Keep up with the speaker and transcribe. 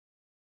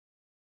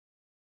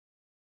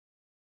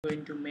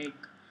Going to make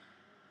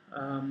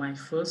my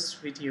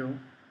first video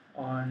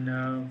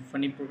on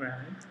funny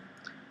programming,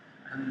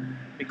 and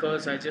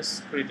because I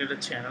just created a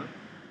channel,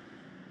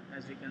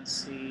 as you can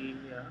see.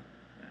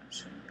 I'm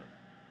showing you.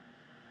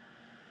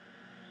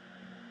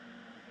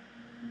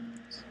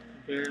 So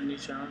I created a new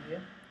channel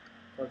here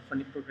called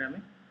Funny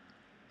Programming.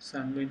 So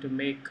I'm going to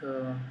make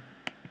a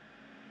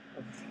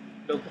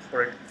logo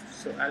for it.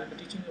 So I'll be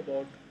teaching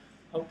about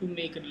how to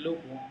make a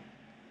logo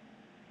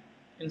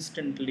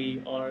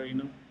instantly, or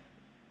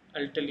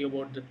I'll tell you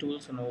about the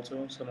tools and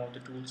also some of the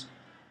tools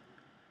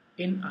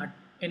in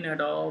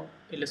Adobe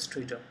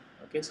Illustrator.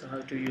 Okay, so how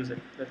to use it,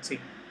 let's see.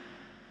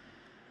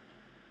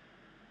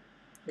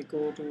 We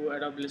go to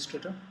Adobe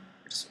Illustrator.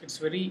 It's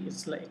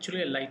like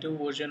actually a lighter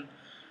version,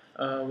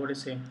 what do you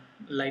say,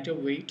 lighter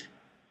weight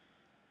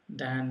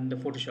than the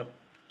Photoshop.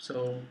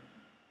 So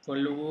for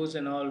logos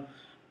and all,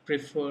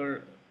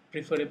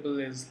 preferable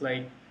is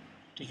like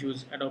to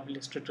use Adobe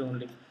Illustrator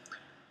only,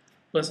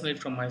 personally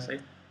from my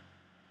side.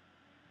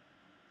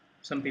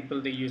 Some people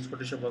they use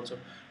Photoshop also,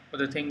 but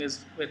the thing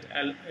is with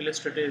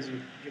Illustrator is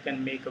you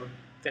can make a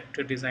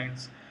vector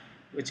designs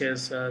which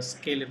is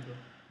scalable.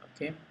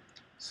 Okay,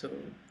 so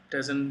it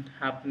doesn't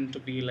happen to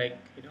be like,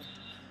 you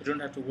don't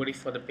have to worry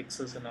for the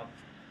pixels and all.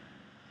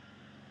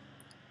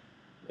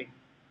 Like,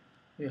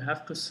 you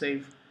have to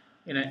save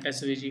in a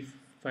SVG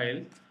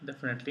file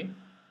definitely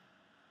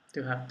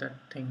to have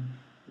that thing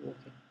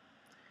working.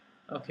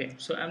 Okay,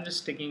 so I'm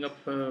just taking up,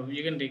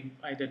 you can take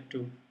either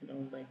two,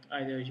 like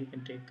either you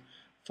can take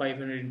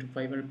 500 into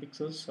 500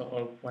 pixels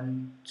or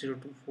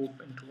 1024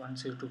 into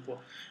 1024.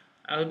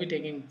 I'll be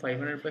taking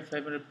 500 by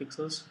 500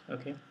 pixels,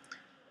 okay,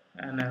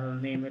 and I'll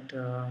name it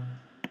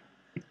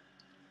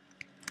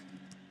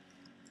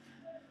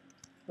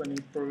funny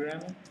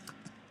programming.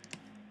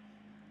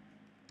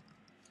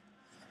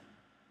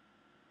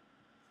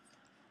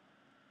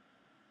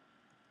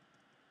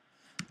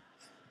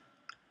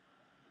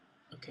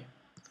 Okay,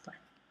 fine.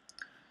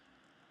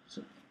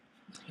 So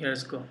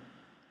here's go.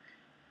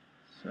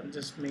 So I'll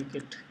just make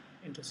it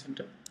into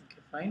center.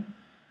 Okay, fine.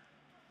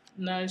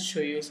 Now I'll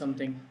show you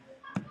something.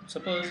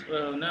 Suppose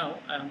now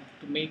I have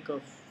to make a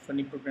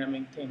funny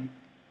programming thing.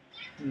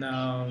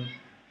 Now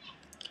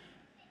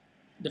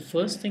the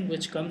first thing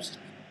which comes,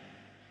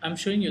 I'm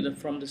showing you the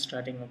from the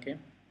starting. Okay,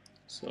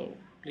 so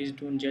please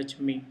don't judge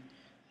me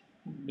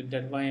with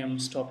that why I'm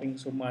stopping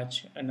so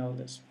much and all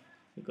this,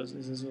 because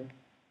this is a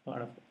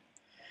part of it.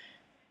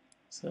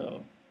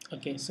 So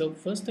okay, so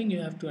first thing you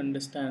have to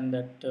understand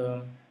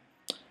that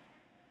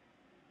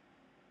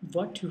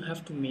what you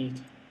have to make.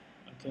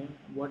 Okay,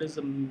 what is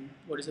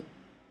the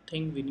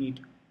thing we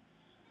need.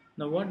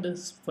 Now what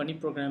does funny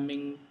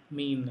programming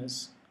mean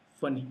is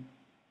funny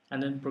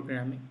and then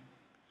programming.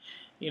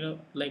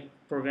 Like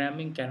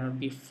programming cannot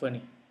be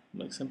funny,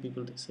 like some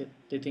people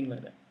they think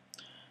like that.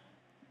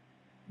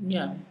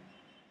 Yeah,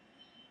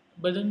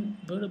 but then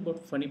what about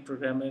funny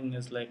programming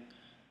is like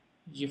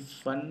you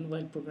fun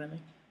while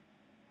programming.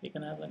 You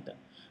can have like that.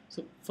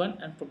 So fun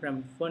and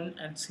programming, fun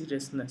and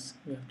seriousness,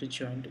 you have to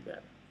join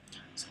together.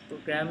 So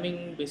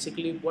programming,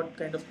 basically what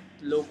kind of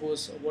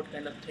logos or what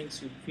kind of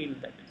things you feel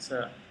that it's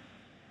a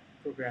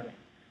programming.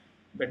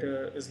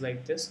 Better is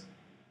like this,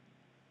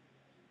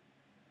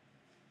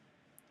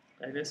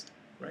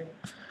 right?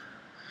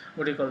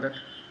 What do you call that?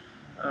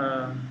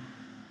 Um,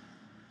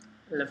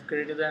 Left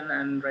greater than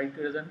and right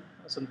greater than,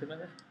 or something like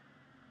that.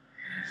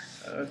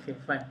 Okay,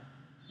 fine.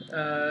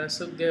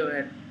 So go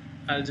ahead.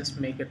 I'll just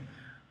make it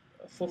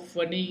for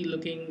funny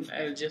looking.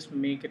 I'll just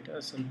make it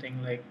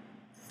something like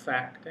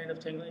fat kind of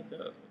thing, like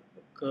a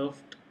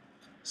curved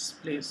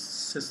place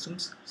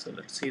systems. So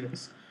let's see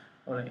this.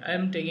 All right, I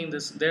am taking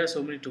this. There are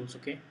so many tools.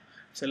 Okay,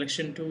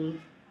 selection tool,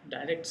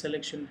 direct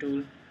selection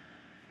tool,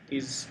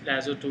 is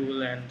lasso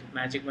tool and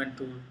magic wand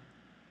tool,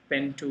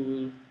 pen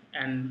tool,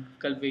 and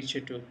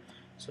curvature tool.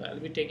 So I'll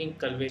be taking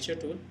curvature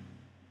tool.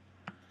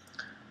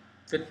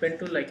 With pen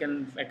tool I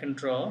can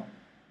draw,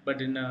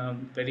 but in a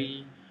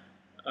very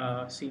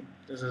see,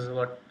 this is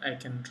what I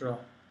can draw,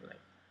 like,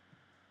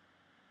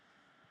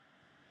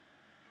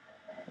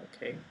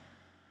 okay,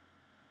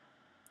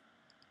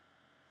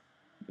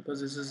 because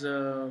this is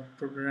a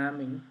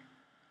programming.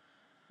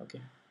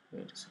 Okay,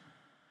 wait a second.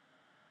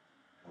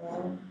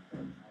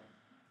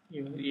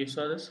 You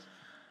saw this.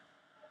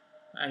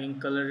 I can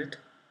color it.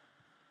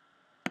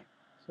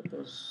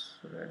 Suppose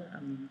red.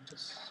 I'm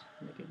just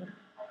making it,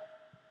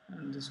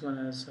 and this one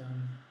has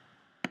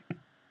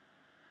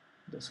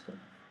this color.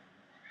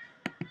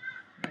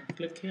 I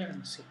click here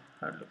and see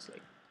how it looks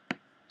like.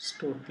 It's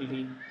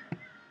totally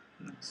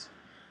nice.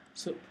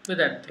 So with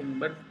that thing,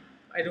 but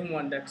I don't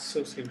want that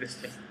so serious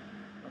thing.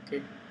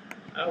 Okay,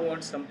 I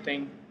want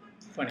something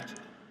funny.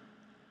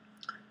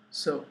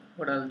 So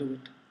what I'll do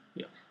it,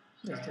 yeah,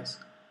 is this.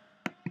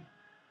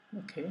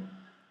 Okay,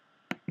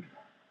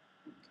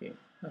 okay.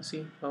 Now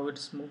see how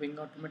it's moving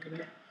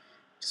automatically.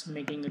 It's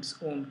making its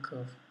own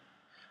curve.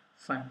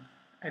 Fine.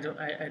 I don't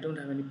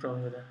have any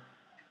problem with that.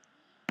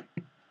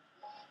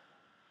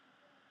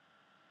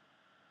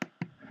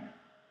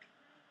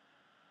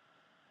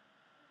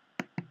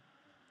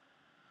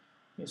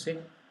 You see?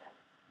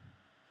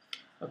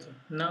 Okay,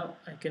 now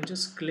I can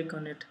just click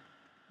on it.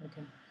 I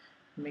can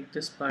make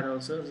this part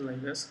also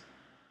like this.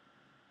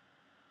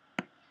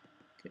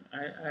 Okay,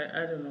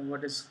 I don't know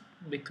what is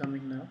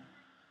becoming now.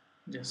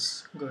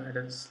 Just go ahead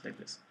as like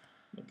this.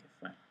 Okay,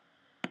 fine.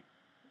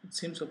 It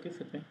seems okay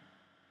with me.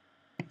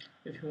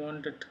 If you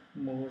want it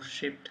more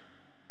shaped,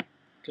 you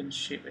can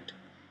shape it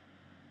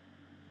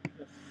in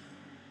a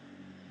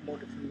more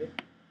different way.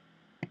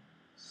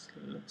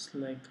 It looks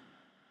like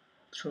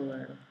throw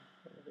arrow.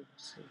 What do you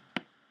see?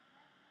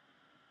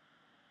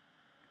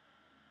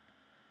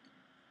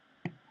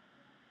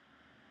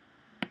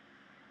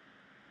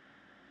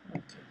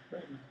 Okay,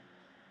 right now.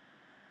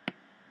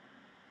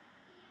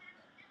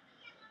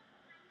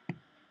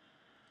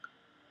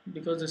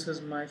 Because this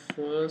is my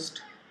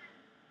first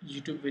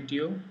YouTube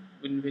video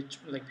in which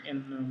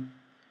in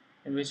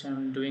which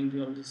I'm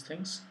doing all these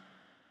things.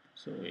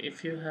 So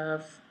if you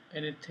have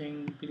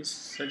anything, please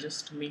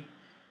suggest me.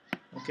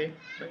 Okay,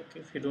 like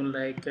if you don't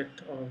like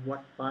it or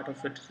what part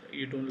of it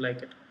you don't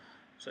like it,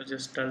 so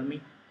just tell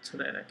me so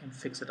that I can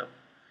fix it up.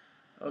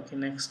 Okay,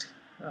 next,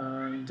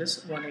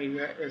 this one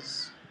area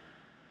is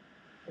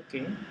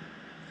okay,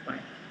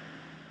 fine.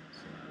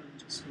 So I'm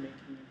just making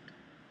it.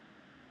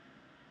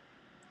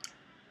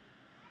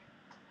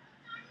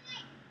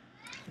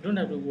 You don't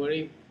have to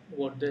worry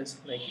about this,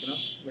 like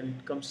when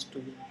it comes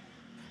to,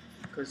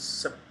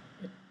 because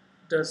it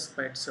does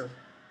by itself.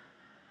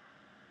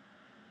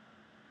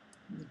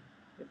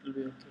 It will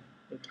be okay.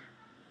 Okay.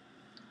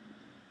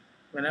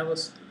 When I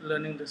was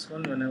learning this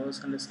one, when I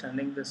was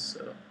understanding this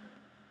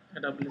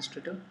Adobe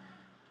Illustrator,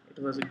 it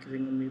was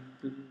giving me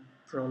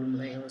problem.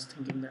 Like I was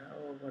thinking that,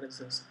 oh, what is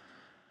this?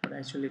 But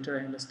actually later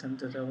I understand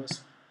that I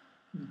was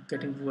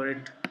getting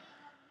worried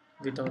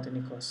without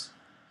any cost.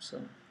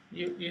 So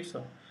you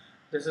saw,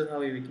 this is how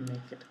we can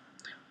make it.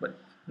 But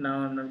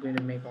now I'm not going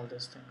to make all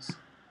these things.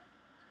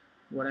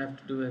 What I have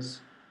to do is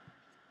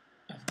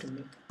I have to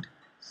make it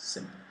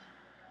simple.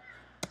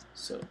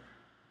 So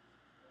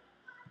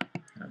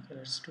okay,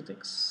 let's do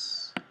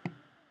this.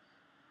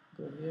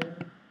 Go here,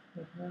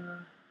 go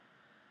here.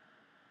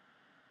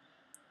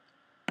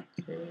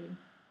 Okay,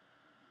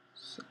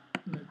 so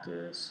like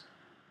this.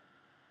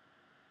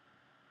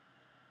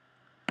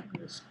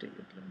 Let's take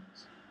it like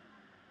this.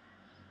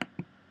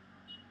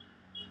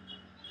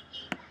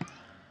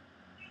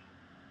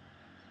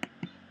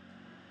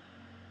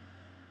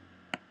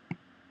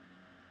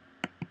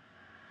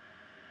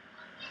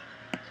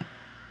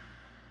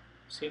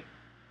 See?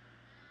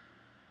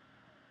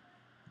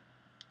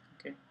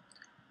 Okay,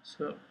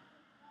 so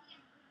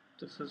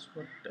this is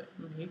what I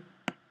make.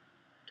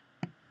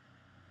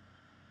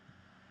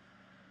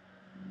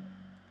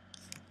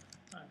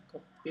 I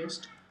copy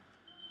paste.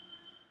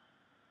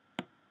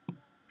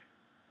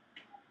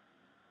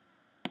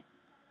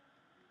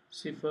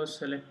 See, for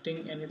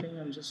selecting anything,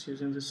 I'm just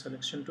using this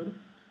selection tool.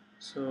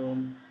 So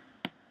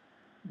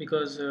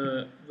because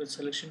with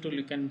selection tool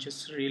you can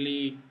just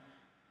really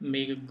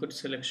make a good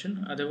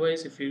selection.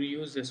 Otherwise, if you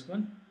use this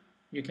one,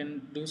 you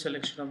can do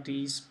selection of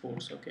these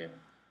ports. Okay,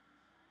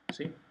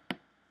 see,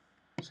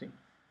 see.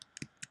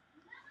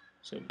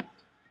 So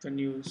when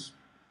you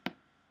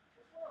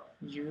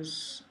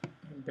use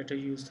better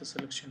use the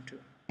selection tool.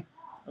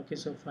 Okay,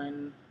 so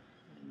fine,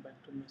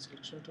 back to my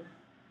selection tool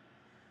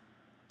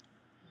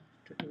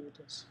to do it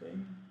this way.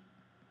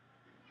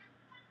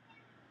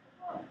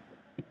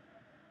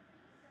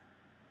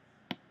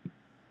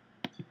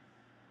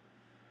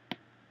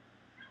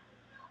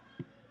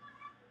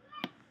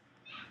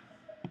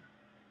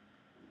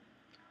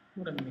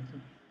 What I'm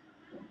making,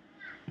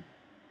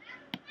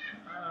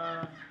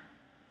 uh,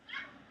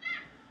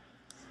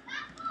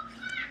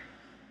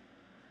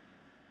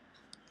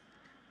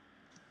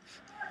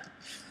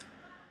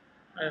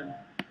 I don't know.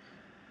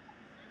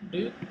 Do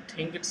you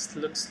think it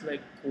looks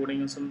like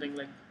coding or something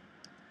like?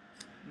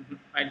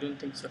 I don't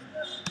think so.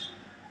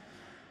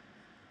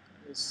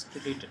 Just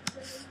delete it.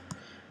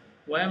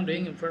 Why I'm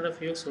doing in front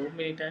of you so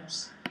many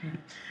times?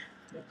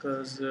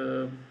 Because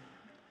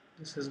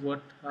this is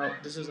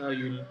how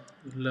you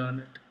learn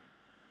it.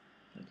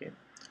 Okay,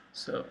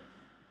 so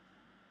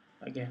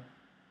again,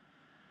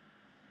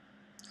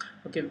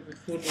 okay,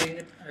 before doing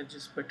it, I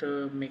just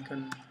better make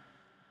a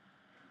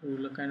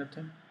ruler kind of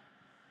thing.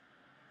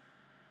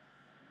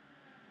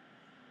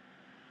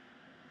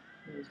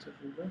 Here's the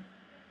ruler.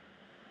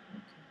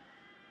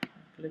 Okay,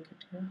 click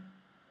it here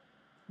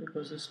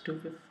because this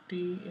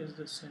 250 is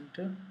the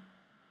center,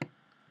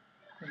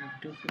 and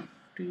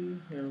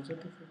 250 here also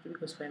 250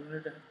 because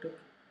 500 I have to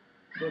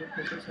both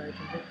places I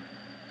can hit.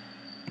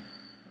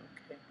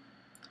 Okay,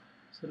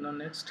 so now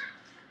next,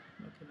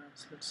 okay, now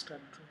let's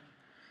start drawing.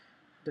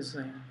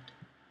 Design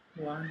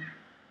it. 1,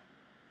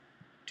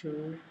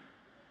 2,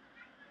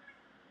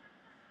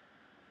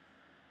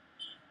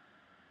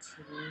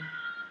 3,